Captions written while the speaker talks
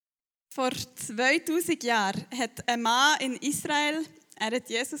Vor 2000 Jahren hat ein Mann in Israel, er hat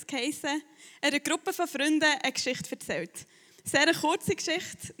Jesus geheissen, einer Gruppe von Freunden eine Geschichte erzählt. Sehr eine kurze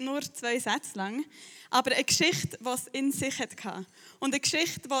Geschichte, nur 2 Sätze lang, aber eine Geschichte, die es in sich hatte. Und eine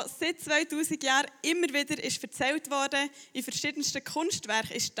Geschichte, die seit 2000 Jahren immer wieder erzählt wurde, in verschiedensten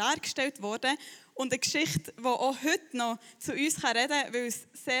Kunstwerken ist dargestellt worden und eine Geschichte, die auch heute noch zu uns reden kann, weil es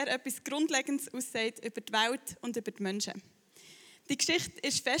sehr etwas Grundlegendes aussagt über die Welt und über die Menschen. Die Geschichte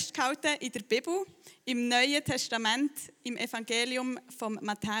ist festgehalten in der Bibel, im Neuen Testament, im Evangelium von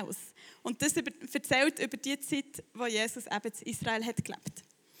Matthäus. Und das erzählt über die Zeit, wo Jesus eben in Israel hat gelebt.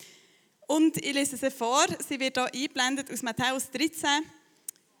 Und ich lese sie vor, sie wird hier eingeblendet aus Matthäus 13.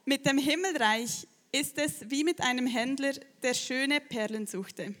 Mit dem Himmelreich ist es wie mit einem Händler, der schöne Perlen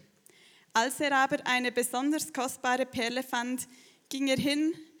suchte. Als er aber eine besonders kostbare Perle fand, ging er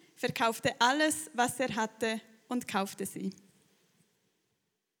hin, verkaufte alles, was er hatte und kaufte sie.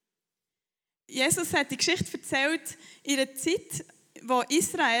 Jesus hat die Geschichte erzählt in einer Zeit, wo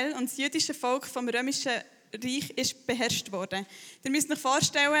Israel und das jüdische Volk vom römischen Reich ist beherrscht wurde. Ihr müsst euch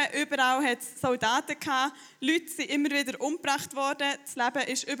vorstellen, überall hat es Soldaten gehabt, Leute sind immer wieder umgebracht worden, das Leben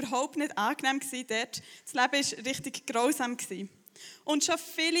war überhaupt nicht angenehm dort, das Leben war richtig grausam. Und schon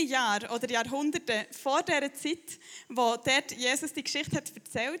viele Jahre oder Jahrhunderte vor dieser Zeit, wo dort Jesus die Geschichte hat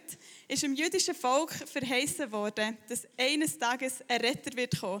erzählt, ist dem jüdischen Volk verheißen worden, dass eines Tages ein Retter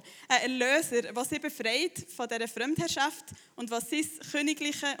wird kommen, ein Erlöser, der sie befreit von dieser Fremdherrschaft und was sein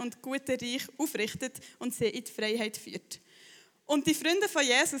königliche und gute Reich aufrichtet und sie in die Freiheit führt. Und die Freunde von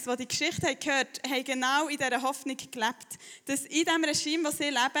Jesus, die die Geschichte gehört haben, haben genau in dieser Hoffnung gelebt, dass in diesem Regime, wo sie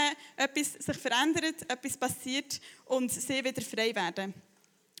leben, etwas sich verändert, etwas passiert und sie wieder frei werden.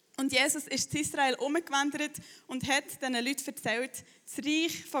 Und Jesus ist zu Israel umgewandert und hat diesen Leuten erzählt, das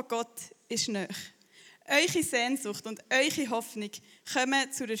Reich von Gott ist nahe. Eure Sehnsucht und eure Hoffnung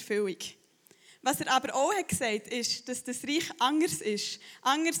kommen zur Erfüllung. Was er aber auch hat gesagt ist, dass das Reich anders ist.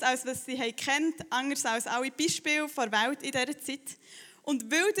 Anders als was sie kennt, anders als alle Beispiele der Welt in dieser Zeit.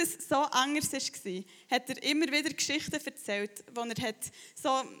 Und weil das so anders war, hat er immer wieder Geschichten erzählt, wo er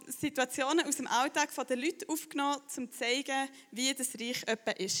so Situationen aus dem Alltag der Leute aufgenommen hat, um zu zeigen, wie das Reich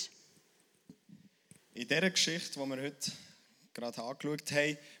etwa ist. In dieser Geschichte, die wir heute gerade angeschaut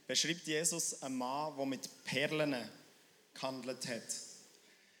haben, beschreibt Jesus einen Mann, der mit Perlen gehandelt hat.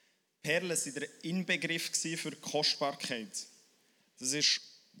 Perlen waren der Inbegriff für Kostbarkeit. Das ist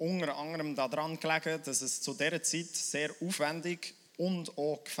unter anderem daran gelegen, dass es zu dieser Zeit sehr aufwendig und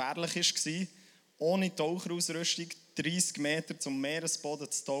auch gefährlich war, ohne Taucherausrüstung 30 Meter zum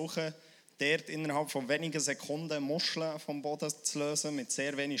Meeresboden zu tauchen, dort innerhalb von wenigen Sekunden Muscheln vom Boden zu lösen, mit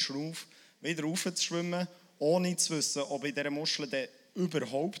sehr wenig Schrauf, wieder raufzuschwimmen, ohne zu wissen, ob in dieser Muschel denn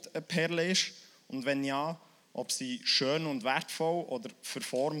überhaupt eine Perle ist und wenn ja, ob sie schön und wertvoll oder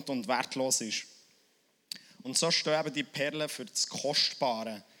verformt und wertlos ist. Und so stehen eben die Perlen für das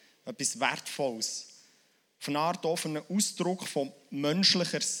Kostbare, etwas Wertvolles. Auf eine Art auch für einen Ausdruck von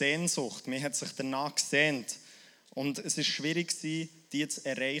menschlicher Sehnsucht. Man hat sich danach gesehnt. Und es war schwierig, die zu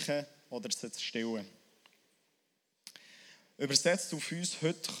erreichen oder sie zu stillen. Übersetzt auf uns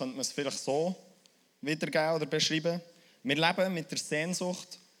heute könnte man es vielleicht so wiedergeben oder beschreiben. Wir leben mit der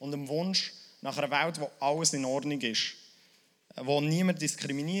Sehnsucht und dem Wunsch nach einer Welt, wo alles in Ordnung ist. Wo niemand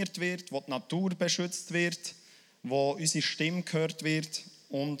diskriminiert wird, wo die Natur beschützt wird, wo unsere Stimme gehört wird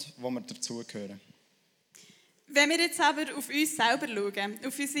und wo wir dazugehören. Wenn wir jetzt aber auf uns selber schauen,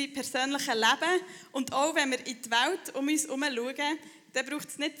 auf unser persönliches Leben und auch wenn wir in die Welt um uns herum schauen, dann braucht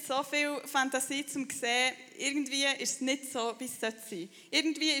es nicht so viel Fantasie, um zu sehen, irgendwie ist es nicht so, wie es sein sollte.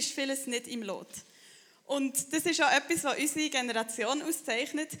 Irgendwie ist vieles nicht im Lot. Und das ist auch etwas, was unsere Generation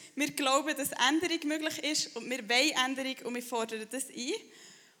auszeichnet. Wir glauben, dass Änderung möglich ist und wir wollen Änderung und wir fordern das ein.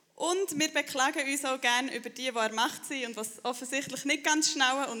 Und wir beklagen uns auch gerne über die an der Macht sind und was offensichtlich nicht ganz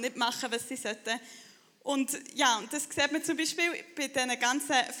schnell und nicht machen, was sie sollten. Und ja, das sieht man zum Beispiel bei den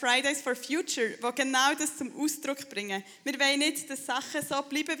ganzen Fridays for Future, die genau das zum Ausdruck bringen. Wir wollen nicht, dass Sachen so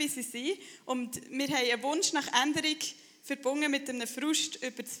bleiben, wie sie sind. Und wir haben einen Wunsch nach Änderung, verbunden mit einem Frust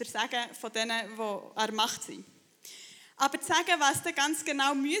über das Versagen von denen, die an der Macht sind. Aber zu sagen, was denn ganz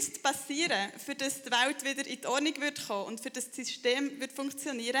genau müsste passieren, für dass die Welt wieder in die Ordnung wird kommen und für das System wird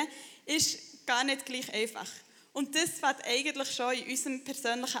funktionieren, ist gar nicht gleich einfach. Und das fängt eigentlich schon in unserem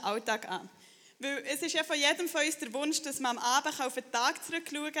persönlichen Alltag an. Weil es ist ja von jedem von uns der Wunsch, dass man am Abend auf den Tag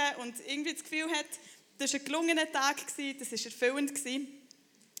zurückschauen kann und irgendwie das Gefühl hat, das war ein gelungener Tag, das war erfüllend.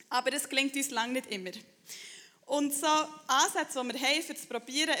 Aber das gelingt uns lange nicht immer. Und so Ansätze, die wir haben, um zu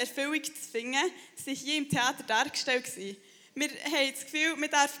probieren, Erfüllung zu finden, waren hier im Theater dargestellt. Wir haben das Gefühl, wir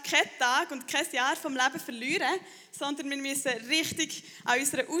dürfen keinen Tag und kein Jahr vom Leben verlieren, sondern wir müssen richtig an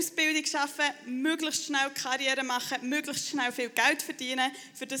unserer Ausbildung arbeiten, möglichst schnell Karriere machen, möglichst schnell viel Geld verdienen,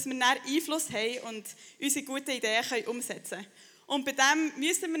 für das wir dann Einfluss haben und unsere guten Ideen umsetzen können. Und bei dem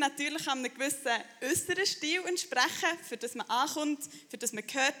müssen wir natürlich einem gewissen äußeren Stil entsprechen, für das man ankommt, für das man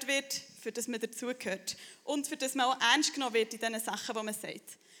gehört wird, für das man dazugehört und für das man auch ernst genommen wird in den Sachen, die man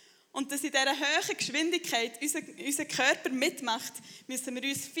sagt. Und dass in dieser hohen Geschwindigkeit unser Körper mitmacht, müssen wir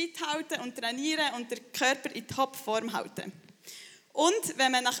uns fit halten und trainieren und den Körper in Topform halten. Und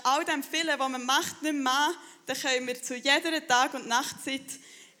wenn man nach all dem Vielen, was man macht, nicht mehr mag, dann können wir zu jeder Tag- und Nachtzeit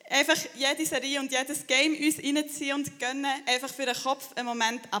einfach jede Serie und jedes Game uns reinziehen und gönnen, einfach für den Kopf einen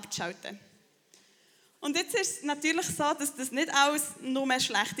Moment abzuschalten. Und jetzt ist es natürlich so, dass das nicht alles nur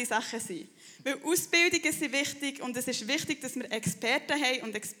schlechte Sachen sind. Weil Ausbildungen sind wichtig und es ist wichtig, dass wir Experten haben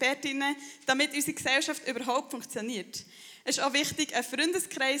und Expertinnen, damit unsere Gesellschaft überhaupt funktioniert. Es ist auch wichtig, einen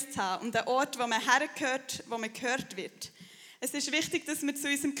Freundeskreis zu haben und einen Ort, wo man hergehört, wo man gehört wird. Es ist wichtig, dass wir zu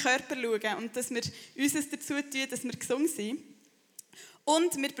unserem Körper schauen und dass wir uns dazu tun, dass wir gesund sind.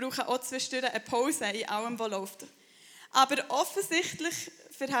 Und wir brauchen auch zwischendurch eine Pause in allem, was läuft. Aber offensichtlich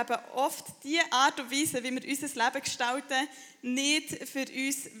verheben oft die Art und Weise, wie wir unser Leben gestalten, nicht für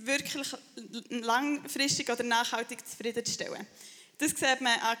uns wirklich langfristig oder nachhaltig zufriedenzustellen. Das sieht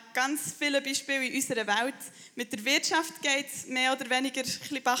man an ganz vielen Beispielen in unserer Welt. Mit der Wirtschaft geht es mehr oder weniger ein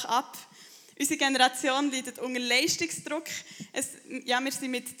bisschen bergab. Unsere Generation leidet unter Leistungsdruck. Wir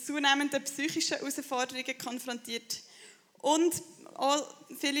sind mit zunehmenden psychischen Herausforderungen konfrontiert. Und auch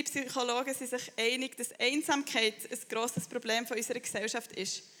viele Psychologen sind sich einig, dass Einsamkeit ein grosses Problem von unserer Gesellschaft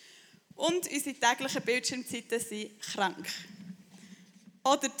ist. Und unsere täglichen Bildschirmzeiten sind krank.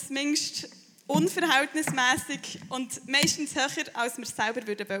 Oder zumindest unverhältnismäßig und meistens höher, als wir es selber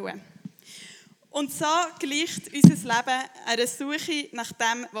wollen würden. Und so gleicht unser Leben einer Suche nach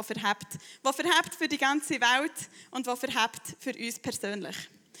dem, was verhebt. Was verhebt für die ganze Welt und was verhebt für uns persönlich.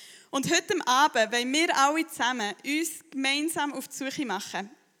 Und heute Abend wollen wir alle zusammen uns gemeinsam auf die Suche machen.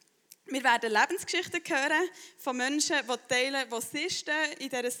 Wir werden Lebensgeschichten hören von Menschen, die teilen, wo sie stehen in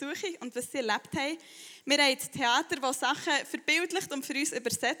dieser Suche und was sie erlebt haben. Wir haben das Theater, das Sachen verbildlicht und für uns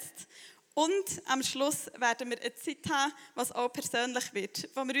übersetzt. Und am Schluss werden wir eine Zeit haben, was auch persönlich wird,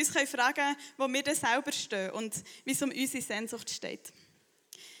 wo wir uns fragen können, wo wir dann selber stehen und wie es um unsere Sehnsucht steht.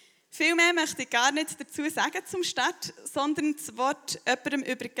 Viel mehr möchte ich gar nicht dazu sagen zum Start, sondern das Wort jemandem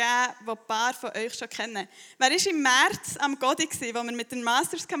übergeben, das ein paar von euch schon kennen. Wer war im März am Godi, wo wir mit der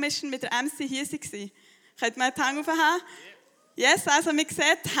Masters Commission, mit der MC hier waren? Könnt ihr mal die Hänge aufhaben? Yes, also man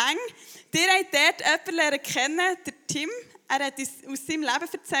sieht die Hänge. Ihr habt dort jemanden lernen kennen, der Tim. Er hat uns aus seinem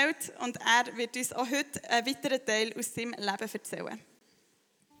Leben erzählt und er wird uns auch heute einen weiteren Teil aus seinem Leben erzählen.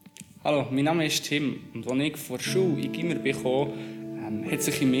 Hallo, mein Name ist Tim und als ich vor der Schule in Gimmer bekam, hat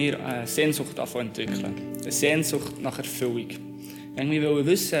sich in mir eine Sehnsucht entwickelt. Eine Sehnsucht nach Erfüllung. Ich wollte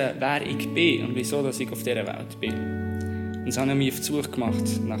wissen, wer ich bin und wieso dass ich auf dieser Welt bin. Und so habe ich mich auf die Suche gemacht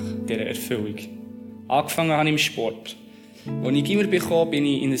nach dieser Erfüllung. Angefangen habe ich im Sport. Als ich Gimmer bekam, bin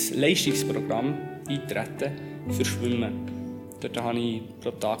ich in ein Leistungsprogramm eingetreten für Schwimmen. Dort habe ich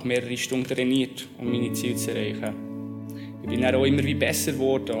pro Tag mehrere Stunden trainiert, um meine Ziele zu erreichen. Ich bin dann auch immer besser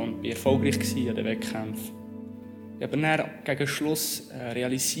geworden und war erfolgreich an den Wettkämpfen. Ich habe dann gegen Schluss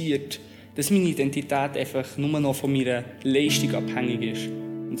realisiert, dass meine Identität einfach nur noch von meiner Leistung abhängig ist.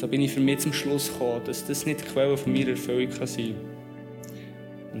 Und so bin ich für mich zum Schluss gekommen, dass das nicht die Quelle von meiner Erfüllung sein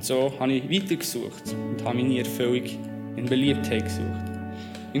kann. Und so habe ich weitergesucht und habe meine Erfüllung in Beliebtheit gesucht.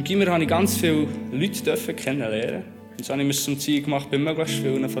 Im Gimmer durfte ich ganz viele Leute kennenlernen. Und so habe ich mir zum Ziel gemacht, bei möglichst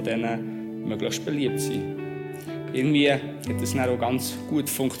vielen von denen möglichst beliebt zu sein. Irgendwie hat das dann auch ganz gut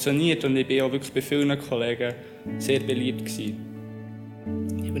funktioniert und ich war auch wirklich bei vielen Kollegen sehr beliebt gewesen.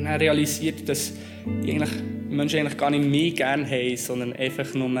 Ich habe dann realisiert, dass die Menschen eigentlich gar nicht mehr gerne haben, sondern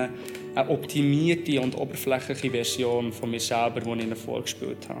einfach nur eine optimierte und oberflächliche Version von mir selber, die ich ihnen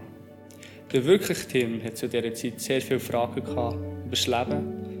vorgespielt habe. Der wirkliche Tim hat zu dieser Zeit sehr viele Fragen gehabt über das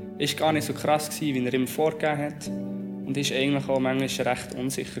Leben. Er war gar nicht so krass, wie er ihm vorgegeben hat und war eigentlich auch manchmal recht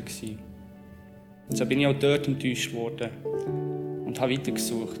unsicher gewesen. Und so bin ich auch dort enttäuscht worden und habe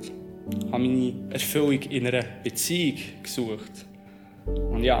weitergesucht. Ich habe meine Erfüllung in einer Beziehung gesucht.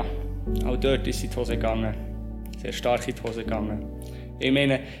 Und ja, auch dort ist es in die Hose gegangen. Sehr stark in die Hose gegangen. Ich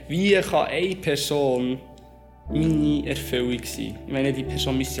meine, wie kann eine Person meine Erfüllung sein? Ich meine, die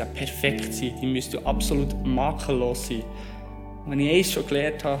Person müsste ja perfekt sein, die müsste absolut makellos sein. Und wenn ich eins schon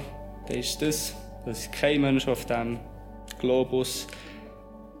gelernt habe, dann ist das, dass kein Mensch auf diesem Globus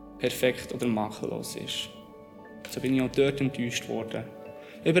perfekt oder makellos ist. So bin ich auch dort enttäuscht worden.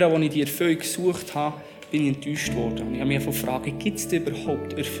 Überall, wo ich die Erfüllung gesucht habe, bin ich enttäuscht worden. Und ich habe mich gefragt, gibt es denn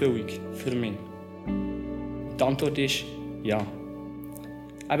überhaupt Erfüllung für mich? Und die Antwort ist ja.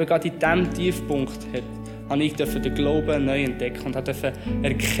 Eben gerade in diesem Tiefpunkt habe ich den Glauben neu entdecken und durfte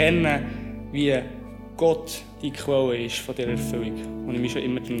erkennen, wie Gott die Quelle ist von dieser Erfüllung, die ich mich schon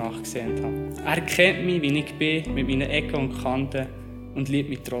immer danach gesehen habe. Er kennt mich, wie ich bin, mit meinen Ecken und Kanten und liebt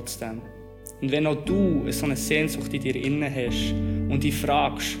mich trotzdem. Und wenn auch du so eine Sehnsucht in dir inne hast und dich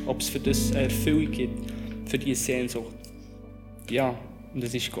fragst, ob es für das eine Erfüllung gibt, für diese Sehnsucht, ja, und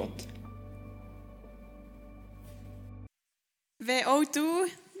das ist Gott. Wenn auch du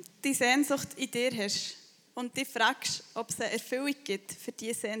die Sehnsucht in dir hast und dich fragst, ob es eine Erfüllung gibt für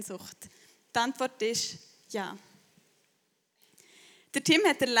diese Sehnsucht, die Antwort ist ja. Der Tim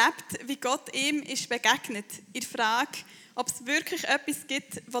hat erlebt, wie Gott ihm ist begegnet in der Frage, ob es wirklich etwas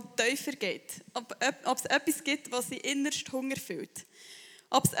gibt, das tiefer geht. Ob es etwas gibt, was sie innerst Hunger fühlt.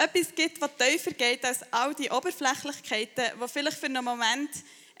 Ob es etwas gibt, das tiefer geht als all die Oberflächlichkeiten, die vielleicht für einen Moment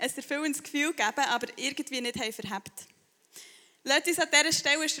ein erfüllendes Gefühl geben, aber irgendwie nicht haben verhebt. Lasst uns an dieser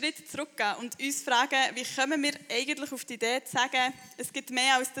Stelle einen Schritt zurückgehen und uns fragen, wie kommen wir eigentlich auf die Idee zu sagen, es gibt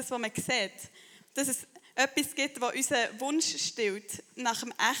mehr als das, was man sieht. Dass es etwas gibt, das unseren Wunsch stillt, nach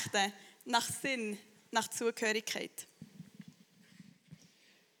dem Echten, nach Sinn, nach Zugehörigkeit.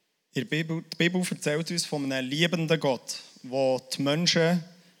 Die Bibel erzählt uns von einem liebenden Gott, der die Menschen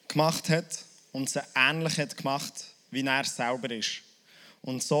gemacht hat und sie ähnlich hat gemacht, wie er selber ist.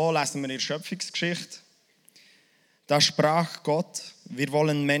 Und so lesen wir in der Schöpfungsgeschichte: Da sprach Gott, wir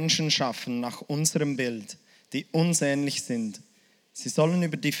wollen Menschen schaffen nach unserem Bild, die uns ähnlich sind. Sie sollen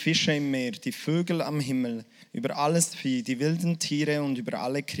über die Fische im Meer, die Vögel am Himmel, über alles Vieh, die wilden Tiere und über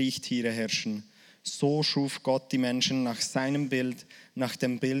alle Kriechtiere herrschen. So schuf Gott die Menschen nach seinem Bild, nach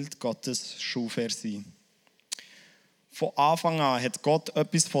dem Bild Gottes schuf er sie. Von Anfang an hat Gott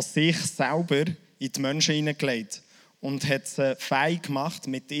etwas von sich selber in die Menschen hineingelegt und hat sie fähig gemacht,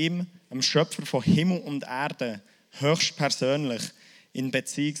 mit ihm, dem Schöpfer von Himmel und Erde, höchstpersönlich in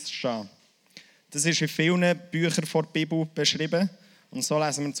Beziehung zu stehen. Das ist in vielen Büchern der Bibel beschrieben. Und so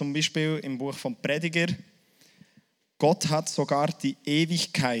lesen wir zum Beispiel im Buch vom Prediger: Gott hat sogar die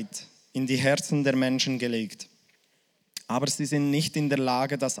Ewigkeit in die Herzen der Menschen gelegt. Aber sie sind nicht in der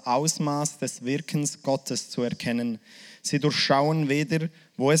Lage, das Ausmaß des Wirkens Gottes zu erkennen. Sie durchschauen weder,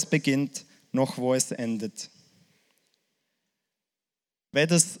 wo es beginnt, noch wo es endet. Wenn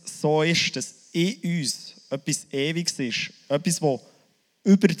das so ist, dass in uns etwas Ewiges ist, etwas, das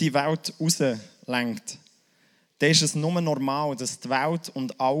über die Welt rauslenkt, dann ist es nur normal, dass die Welt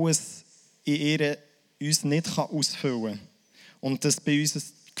und alles in ihr uns nicht ausfüllen kann. Und dass bei uns ein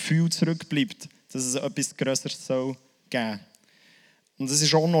Gefühl zurückbleibt, dass es etwas Größeres soll geben. Und es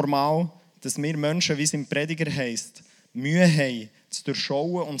ist auch normal, dass wir Menschen, wie es im Prediger heisst, Mühe haben, zu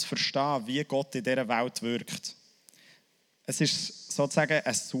durchschauen und zu verstehen, wie Gott in dieser Welt wirkt. Es ist sozusagen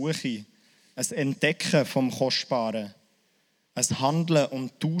eine Suche, ein Entdecken vom Kostbaren, ein Handeln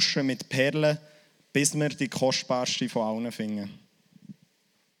und Tauschen mit Perlen, bis wir die kostbarste von allen finden.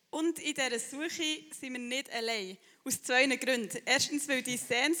 Und in dieser Suche sind wir nicht allein. Aus 2 Gründen. Erstens, weil die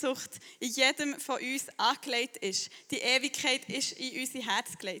Sehnsucht in jedem von uns angelegt ist. Die Ewigkeit ist in unser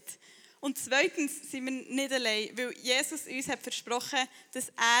Herz gelegt. Und zweitens sind wir nicht allein, weil Jesus uns hat versprochen, dass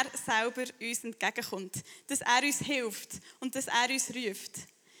er selber uns entgegenkommt. Dass er uns hilft und dass er uns ruft.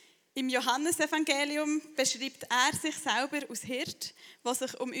 Im Johannesevangelium beschreibt er sich selber als Hirt, der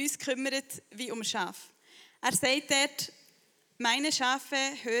sich um uns kümmert wie um Schaf. Er sagt dort: Meine Schafe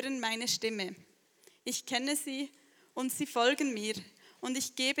hören meine Stimme. Ich kenne sie und sie folgen mir und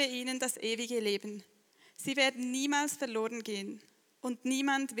ich gebe ihnen das ewige Leben. Sie werden niemals verloren gehen und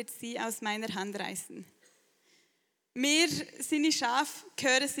niemand wird sie aus meiner Hand reißen. Wir, seine Schafe,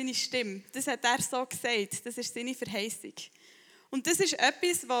 hören seine Stimme. Das hat er so gesagt. Das ist seine Verheißung. Und das ist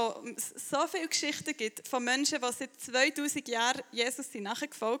etwas, wo es so viele Geschichten gibt von Menschen, die seit 2000 Jahren Jesus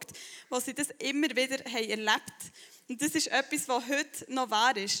nachgefolgt sind, wo sie das immer wieder haben erlebt. Und das ist etwas, was heute noch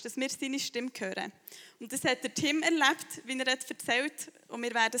wahr ist, dass wir seine Stimme hören. Und das hat der Tim erlebt, wie er es erzählt, und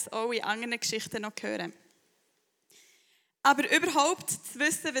wir werden es auch in anderen Geschichten noch hören. Aber überhaupt zu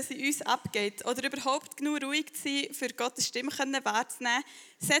wissen, was in uns abgeht, oder überhaupt genug ruhig zu sein, für Gottes Stimme wahrzunehmen,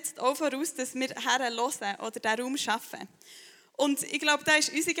 setzt auch voraus, dass wir hören oder den Raum schaffen. Und ich glaube, da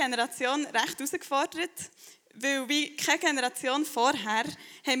ist unsere Generation recht herausgefordert, weil wie keine Generation vorher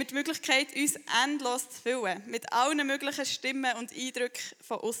haben wir die Möglichkeit, uns endlos zu füllen, mit allen möglichen Stimmen und Eindrücken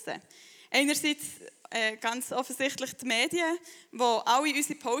von außen. Einerseits ganz offensichtlich die Medien, die alle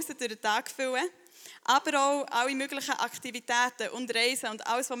unsere Pausen durch den Tag füllen, aber auch alle möglichen Aktivitäten und Reisen und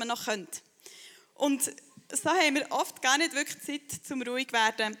alles, was man noch könnte. Und so haben wir oft gar nicht wirklich Zeit zum ruhig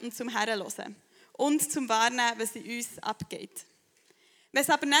werden und zum Herrenhören. und zum Wahrnehmen, was in uns abgeht. Wenn es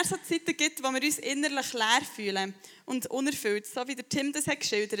aber dann so Zeiten gibt, wo wir uns innerlich leer fühlen und unerfüllt, so wie der Tim das hat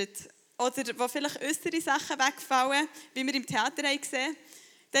geschildert, oder wo vielleicht äußere Sachen wegfallen, wie wir im Theater haben gesehen,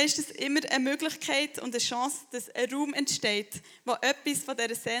 dann ist es immer eine Möglichkeit und eine Chance, dass ein Raum entsteht, wo etwas von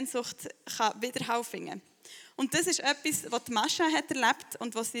dieser Sehnsucht wieder auffangen kann. Und das ist etwas, was Mascha hat erlebt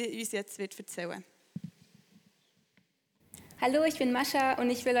und was sie uns jetzt erzählen wird. Hallo, ich bin Mascha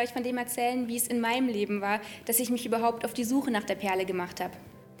und ich will euch von dem erzählen, wie es in meinem Leben war, dass ich mich überhaupt auf die Suche nach der Perle gemacht habe.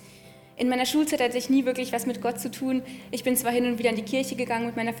 In meiner Schulzeit hatte ich nie wirklich was mit Gott zu tun. Ich bin zwar hin und wieder in die Kirche gegangen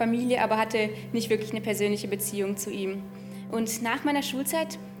mit meiner Familie, aber hatte nicht wirklich eine persönliche Beziehung zu ihm. Und nach meiner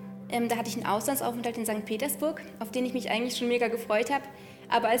Schulzeit, da hatte ich einen Auslandsaufenthalt in St. Petersburg, auf den ich mich eigentlich schon mega gefreut habe.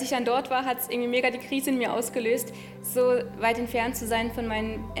 Aber als ich dann dort war, hat es irgendwie mega die Krise in mir ausgelöst, so weit entfernt zu sein von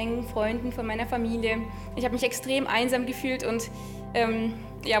meinen engen Freunden, von meiner Familie. Ich habe mich extrem einsam gefühlt und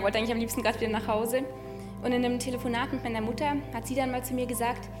wollte eigentlich am liebsten gerade wieder nach Hause. Und in einem Telefonat mit meiner Mutter hat sie dann mal zu mir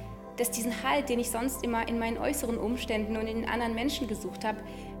gesagt, dass diesen Halt, den ich sonst immer in meinen äußeren Umständen und in den anderen Menschen gesucht habe,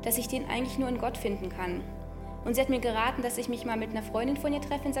 dass ich den eigentlich nur in Gott finden kann. Und sie hat mir geraten, dass ich mich mal mit einer Freundin von ihr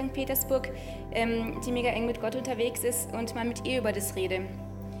treffe in St. Petersburg, die mega eng mit Gott unterwegs ist und mal mit ihr über das rede.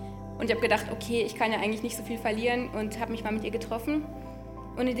 Und ich habe gedacht, okay, ich kann ja eigentlich nicht so viel verlieren und habe mich mal mit ihr getroffen.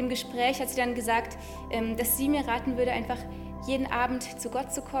 Und in dem Gespräch hat sie dann gesagt, dass sie mir raten würde, einfach jeden Abend zu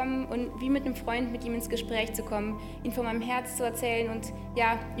Gott zu kommen und wie mit einem Freund mit ihm ins Gespräch zu kommen, ihn von meinem Herz zu erzählen und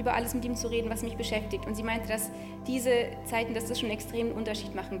ja, über alles mit ihm zu reden, was mich beschäftigt. Und sie meinte, dass diese Zeiten, dass das schon einen extremen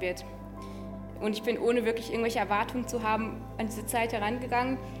Unterschied machen wird. Und ich bin ohne wirklich irgendwelche Erwartungen zu haben an diese Zeit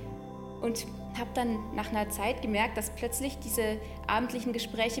herangegangen und habe dann nach einer Zeit gemerkt, dass plötzlich diese abendlichen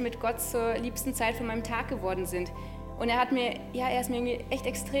Gespräche mit Gott zur liebsten Zeit von meinem Tag geworden sind. Und er ist mir irgendwie echt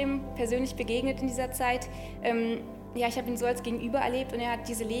extrem persönlich begegnet in dieser Zeit. Ich habe ihn so als Gegenüber erlebt und er hat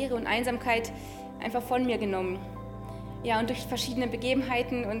diese Leere und Einsamkeit einfach von mir genommen. Ja, und durch verschiedene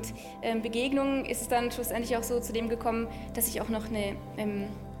Begebenheiten und Begegnungen ist es dann schlussendlich auch so zu dem gekommen, dass ich auch noch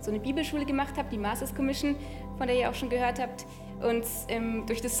so eine Bibelschule gemacht habe, die Masters Commission, von der ihr auch schon gehört habt. Und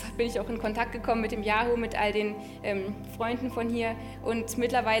durch das bin ich auch in Kontakt gekommen mit dem Yahoo, mit all den Freunden von hier. Und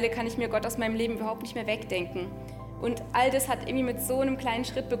mittlerweile kann ich mir Gott aus meinem Leben überhaupt nicht mehr wegdenken. Und all das hat irgendwie mit so einem kleinen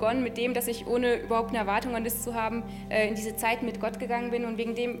Schritt begonnen, mit dem, dass ich ohne überhaupt eine Erwartung an das zu haben, in diese Zeit mit Gott gegangen bin. Und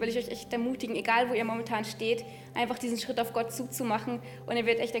wegen dem will ich euch echt ermutigen, egal wo ihr momentan steht, einfach diesen Schritt auf Gott zuzumachen und ihr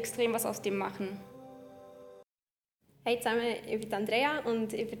werdet echt extrem was aus dem machen. Hey zusammen, ich bin Andrea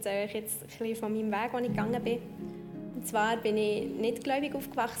und ich erzähle euch jetzt ein bisschen von meinem Weg, den ich gegangen bin. Und zwar bin ich nicht gläubig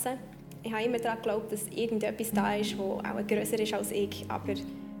aufgewachsen. Ich habe immer daran geglaubt, dass irgendetwas da ist, das auch grösser ist als ich. Aber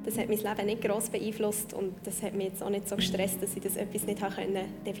das hat mein Leben nicht gross beeinflusst und das hat mich jetzt auch nicht so gestresst, dass ich das etwas nicht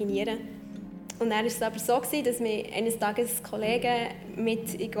definieren konnte. Und dann war es aber so, dass mich eines Tages Kollegen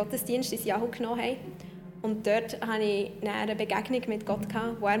mit in den Gottesdienst ins Yahoo genommen haben. Und dort hatte ich eine Begegnung mit Gott,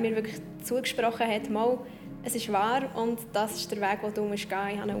 wo er mir wirklich zugesprochen hat, «Mal, es ist wahr und das ist der Weg, den du gehen musst. Ich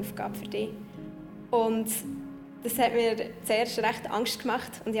habe eine Aufgabe für dich.» Und das hat mir zuerst recht Angst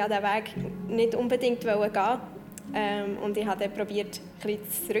gemacht und ich wollte diesen Weg nicht unbedingt gehen. Und ich habe dann probiert, ein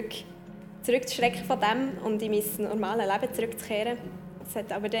bisschen zurückzuschrecken von dem und in mein normales Leben zurückzukehren. Das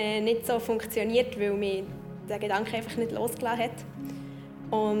hat aber dann nicht so funktioniert, weil mich der Gedanke einfach nicht losgelassen hat.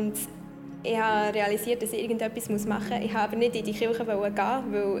 Und ich habe realisiert, dass ich irgendetwas machen muss. Ich habe aber nicht in die Kirche gehen,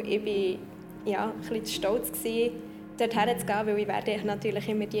 weil ich ein bisschen zu stolz war, dorthin zu gehen, weil ich wäre natürlich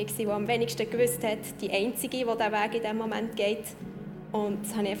immer die gewesen, die am wenigsten gewusst hat, die Einzige, die diesen Weg in diesem Moment geht. Und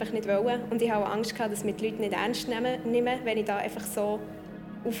das wollte ich einfach nicht. Und ich hatte Angst, dass mich die Leute nicht ernst nehmen, wenn ich da einfach so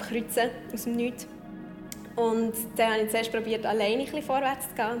aufkreuze aus dem Nichts. Und dann habe ich zuerst probiert, alleine ein bisschen vorwärts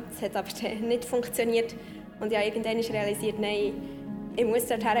zu gehen. Das hat aber nicht funktioniert. Und ich habe irgendwann realisiert, nein, ich muss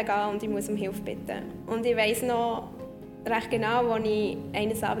dorthin gehen und ich muss um Hilfe bitten. Und ich weiss noch recht genau, als ich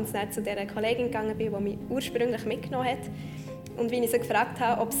eines Abends zu dieser Kollegin gegangen bin, die mich ursprünglich mitgenommen hat. Und wie ich sie gefragt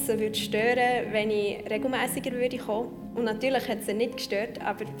habe, ob es sie stören würde, wenn ich regelmässiger kommen würde. Und natürlich hat es sie nicht gestört,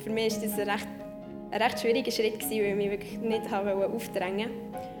 aber für mich war das ein recht schwieriger Schritt, weil ich mich wirklich nicht aufdrängen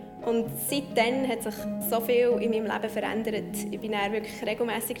wollte. Und seitdem hat sich so viel in meinem Leben verändert. Ich bin dann wirklich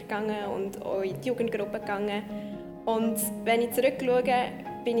regelmässiger gegangen und auch in die Jugendgruppe gegangen. Und wenn ich zurückschaue,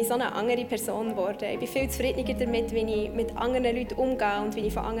 bin ich so eine andere Person geworden. Ich bin viel zufriedener damit, wie ich mit anderen Leuten umgehe und wie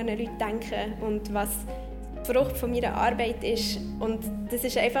ich von anderen Leuten denke und was die Frucht von meiner Arbeit ist. Und das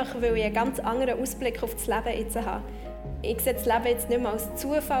ist einfach, weil ich einen ganz anderen Ausblick auf das Leben jetzt habe. Ich sehe das Leben jetzt nicht mehr als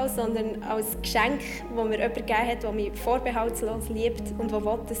Zufall, sondern als Geschenk, das mir jemand gegeben hat, der mich vorbehaltlos liebt und der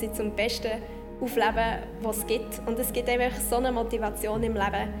will, dass ich zum Besten auflebe, was es gibt. Und es gibt einfach so eine Motivation im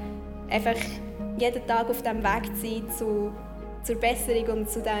Leben, einfach jeden Tag auf dem Weg zu sein zu zur Besserung und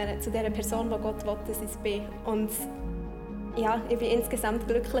zu der Person, die Gott will, dass ich bin. Und ja, ich bin insgesamt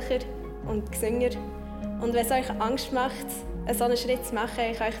glücklicher und gesünder. Und wenn es euch Angst macht, so einen Schritt zu machen,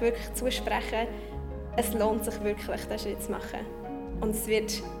 ich kann euch wirklich zusprechen, es lohnt sich wirklich, diesen Schritt zu machen. Und es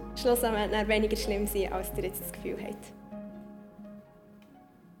wird schlussendlich weniger schlimm sein, als ihr jetzt das Gefühl habt.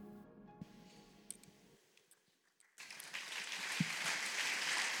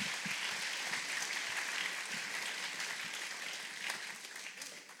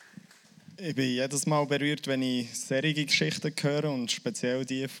 Ich bin jedes Mal berührt, wenn ich solche Geschichten höre und speziell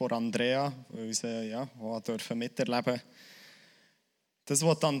die von Andrea, weil ich sie auch miterleben durfte. Das,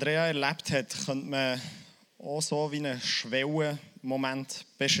 was Andrea erlebt hat, könnte man auch so wie einen Schwellenmoment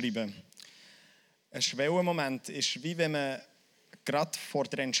beschreiben. Ein Schwellenmoment ist, wie wenn man gerade vor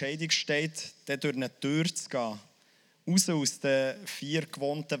der Entscheidung steht, durch eine Tür zu gehen. Raus aus den 4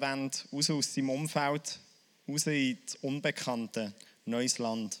 gewohnten Wänden, raus aus seinem Umfeld, raus ins Unbekannte, neues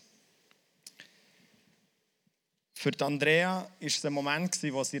Land. Für Andrea war es ein Moment,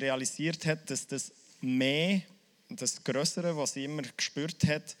 wo sie realisiert hat, dass das Mehr, das Größere, was sie immer gespürt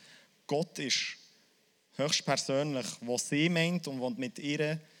hat, Gott ist, höchstpersönlich, was sie meint und was mit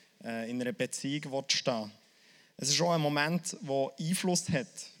ihr in einer Beziehung stehen will. Es ist auch ein Moment, der Einfluss hat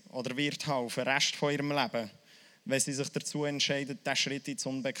oder wird haben auf den Rest von ihrem Leben, wenn sie sich dazu entscheidet, diesen Schritt ins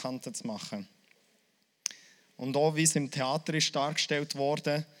Unbekannte zu machen. Und auch, wie es im Theater ist dargestellt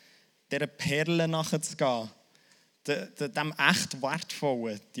wurde, dieser Perle nachzugehen, dem echt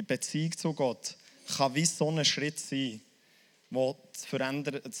Wertvollen, die Beziehung zu Gott, kann wie so ein Schritt sein, der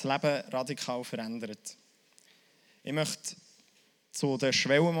das Leben radikal verändert. Ich möchte zu den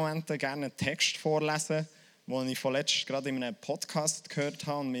Schwellenmomenten gerne einen Text vorlesen, den ich vorletzt gerade in einem Podcast gehört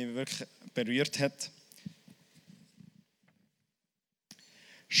habe und mich wirklich berührt hat.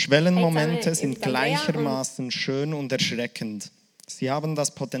 Schwellenmomente sind gleichermaßen schön und erschreckend. Sie haben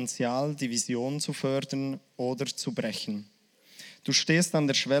das Potenzial, die Vision zu fördern oder zu brechen. Du stehst an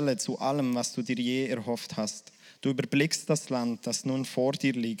der Schwelle zu allem, was du dir je erhofft hast. Du überblickst das Land, das nun vor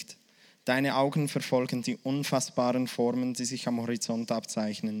dir liegt. Deine Augen verfolgen die unfassbaren Formen, die sich am Horizont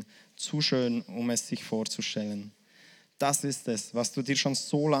abzeichnen. Zu schön, um es sich vorzustellen. Das ist es, was du dir schon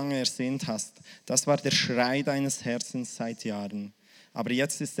so lange ersehnt hast. Das war der Schrei deines Herzens seit Jahren. Aber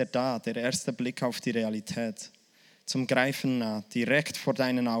jetzt ist er da, der erste Blick auf die Realität. Zum Greifen nah, direkt vor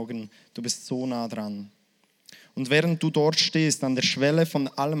deinen Augen. Du bist so nah dran. Und während du dort stehst, an der Schwelle von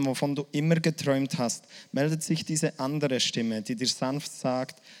allem, wovon du immer geträumt hast, meldet sich diese andere Stimme, die dir sanft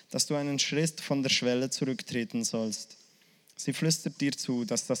sagt, dass du einen Schritt von der Schwelle zurücktreten sollst. Sie flüstert dir zu,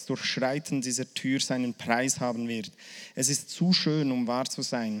 dass das Durchschreiten dieser Tür seinen Preis haben wird. Es ist zu schön, um wahr zu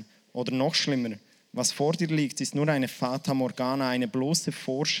sein. Oder noch schlimmer, was vor dir liegt, ist nur eine Fata Morgana, eine bloße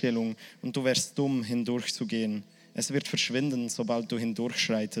Vorstellung und du wärst dumm, hindurchzugehen. Es wird verschwinden, sobald du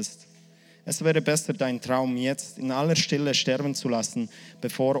hindurchschreitest. Es wäre besser, deinen Traum jetzt in aller Stille sterben zu lassen,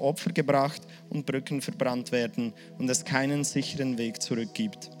 bevor Opfer gebracht und Brücken verbrannt werden und es keinen sicheren Weg zurück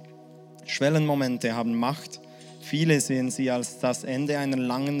gibt. Schwellenmomente haben Macht. Viele sehen sie als das Ende einer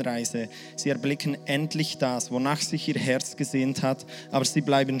langen Reise. Sie erblicken endlich das, wonach sich ihr Herz gesehnt hat, aber sie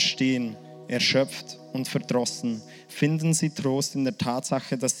bleiben stehen, erschöpft und verdrossen. Finden sie Trost in der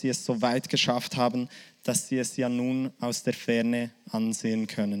Tatsache, dass sie es so weit geschafft haben, dass sie es ja nun aus der Ferne ansehen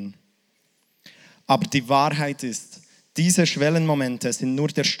können. Aber die Wahrheit ist, diese Schwellenmomente sind nur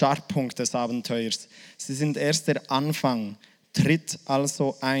der Startpunkt des Abenteuers. Sie sind erst der Anfang. Tritt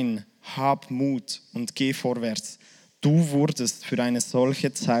also ein, hab Mut und geh vorwärts. Du wurdest für eine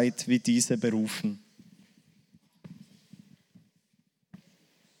solche Zeit wie diese berufen.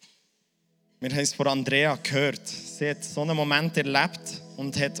 Wir haben es von Andrea gehört. Sie hat so einen Moment erlebt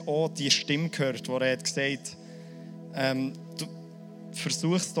und hat auch die Stimme gehört, wo er hat gesagt du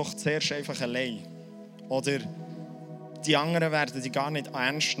versuchst doch zuerst einfach allein. Oder die anderen werden dich gar nicht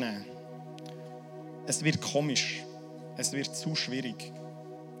ernst nehmen. Es wird komisch. Es wird zu schwierig.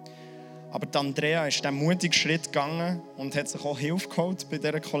 Aber die Andrea ist diesen mutigen Schritt gegangen und hat sich auch Hilfe geholt bei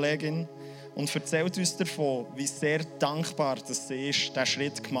dieser Kollegin und erzählt uns davon, wie sehr dankbar dass sie ist, diesen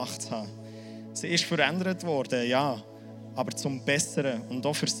Schritt gemacht zu haben. Sie ist verändert worden, ja, aber zum Besseren. Und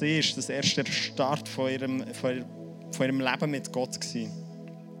auch für sie war das erst der Start von ihrem Leben mit Gott gewesen.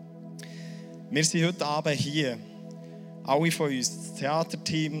 Wir sind heute Abend hier, alle von uns, das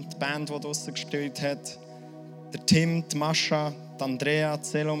Theaterteam, die Band, die draussen gespielt hat, der Tim, die Mascha, die Andrea, die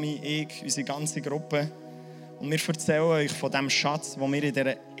Selomi, ich, unsere ganze Gruppe. Und wir erzählen euch von dem Schatz, den wir in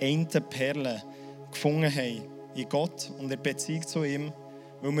dieser einen Perle gefunden haben, in Gott und in der Beziehung zu ihm,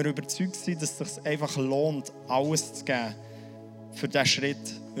 weil wir überzeugt sind, dass es sich einfach lohnt, alles zu geben, für diesen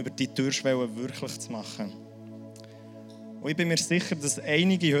Schritt über die Türschwelle wirklich zu machen. Und ich bin mir sicher, dass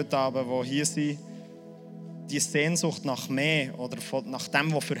einige heute Abend, die hier sind, die Sehnsucht nach mehr oder nach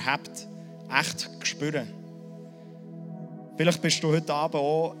dem, was verhebt, echt spüren. Vielleicht bist du heute Abend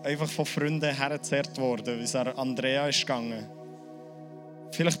auch einfach von Freunden hergezerrt worden, wie es an Andrea ist gegangen.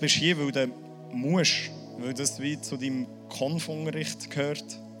 Vielleicht bist du hier, weil du musst, weil das wie zu deinem Konfunterricht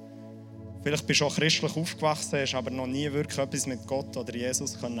gehört. Vielleicht bist du auch christlich aufgewachsen, hast aber noch nie wirklich etwas mit Gott oder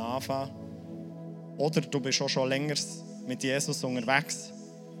Jesus anfangen können. Oder du bist auch schon länger mit Jesus unterwegs.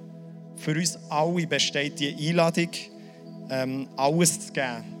 Für uns alle besteht die Einladung, alles zu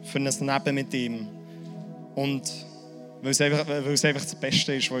geben für ein Leben mit ihm. Und weil es einfach das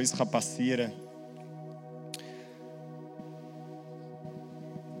Beste ist, was uns passieren kann.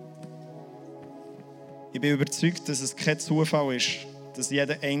 Ich bin überzeugt, dass es kein Zufall ist, dass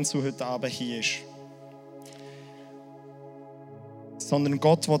jeder Einzelne heute Abend hier ist. Sondern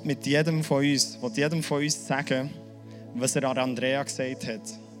Gott will mit jedem von uns sagen, was er an Andrea gesagt hat.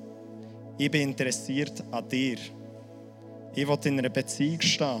 Ich bin interessiert an dir. Ich will in einer Beziehung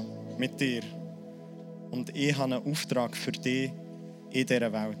stehen mit dir. Und ich habe einen Auftrag für dich in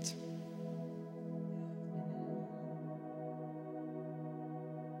dieser Welt.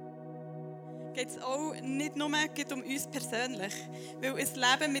 Geht es auch nicht nur um uns persönlich, weil ein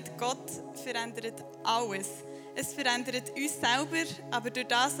Leben mit Gott verändert alles. Es verändert uns selber, aber durch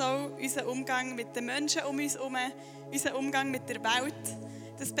das auch unseren Umgang mit den Menschen um uns herum, unseren Umgang mit der Welt.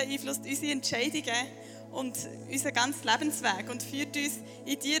 Das beeinflusst unsere Entscheidungen und unseren ganzen Lebensweg und führt uns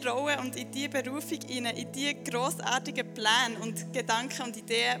in diese Rolle und in diese Berufung hinein, in diese grossartigen Pläne und Gedanken und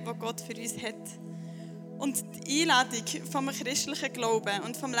Ideen, die Gott für uns hat. Und die Einladung vom christlichen Glauben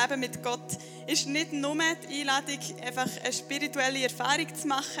und vom Leben mit Gott ist nicht nur die Einladung, einfach eine spirituelle Erfahrung zu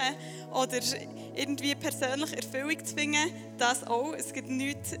machen oder irgendwie persönlich Erfüllung zu finden. Das auch. Es gibt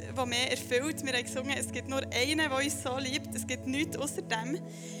nichts, was mehr erfüllt. Wir haben gesungen, es gibt nur einen, der uns so liebt. Es gibt nichts außer dem.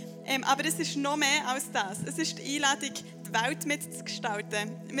 Aber es ist noch mehr als das. Es ist die Einladung, die Welt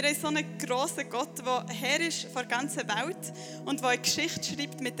mitzugestalten. Wir haben so einen grossen Gott, der Herr ist von der ganzen Welt und der eine Geschichte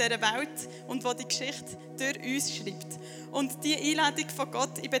schreibt mit dieser Welt und der die Geschichte durch uns schreibt. Und diese Einladung von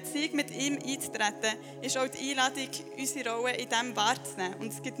Gott, in Beziehung mit ihm einzutreten, ist auch die Einladung, unsere Rolle in dem wahrzunehmen.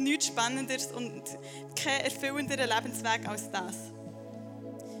 Und es gibt nichts Spannenderes und keinen erfüllenderen Lebensweg als das.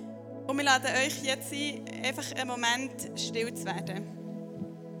 Und wir laden euch jetzt ein, einfach einen Moment still zu werden.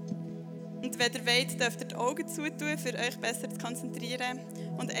 Und wenn ihr wollt, dürft ihr die Augen zutun, für euch besser zu konzentrieren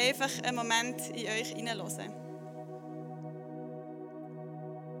und einfach einen Moment in euch hineinhören.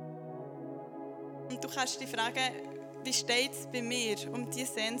 Und du kannst dich fragen, wie steht es bei mir um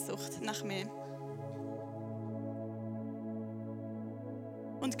diese Sehnsucht nach mir?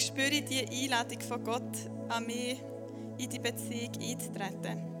 Und spüre die Einladung von Gott an mich, in die Beziehung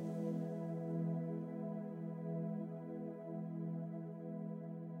einzutreten.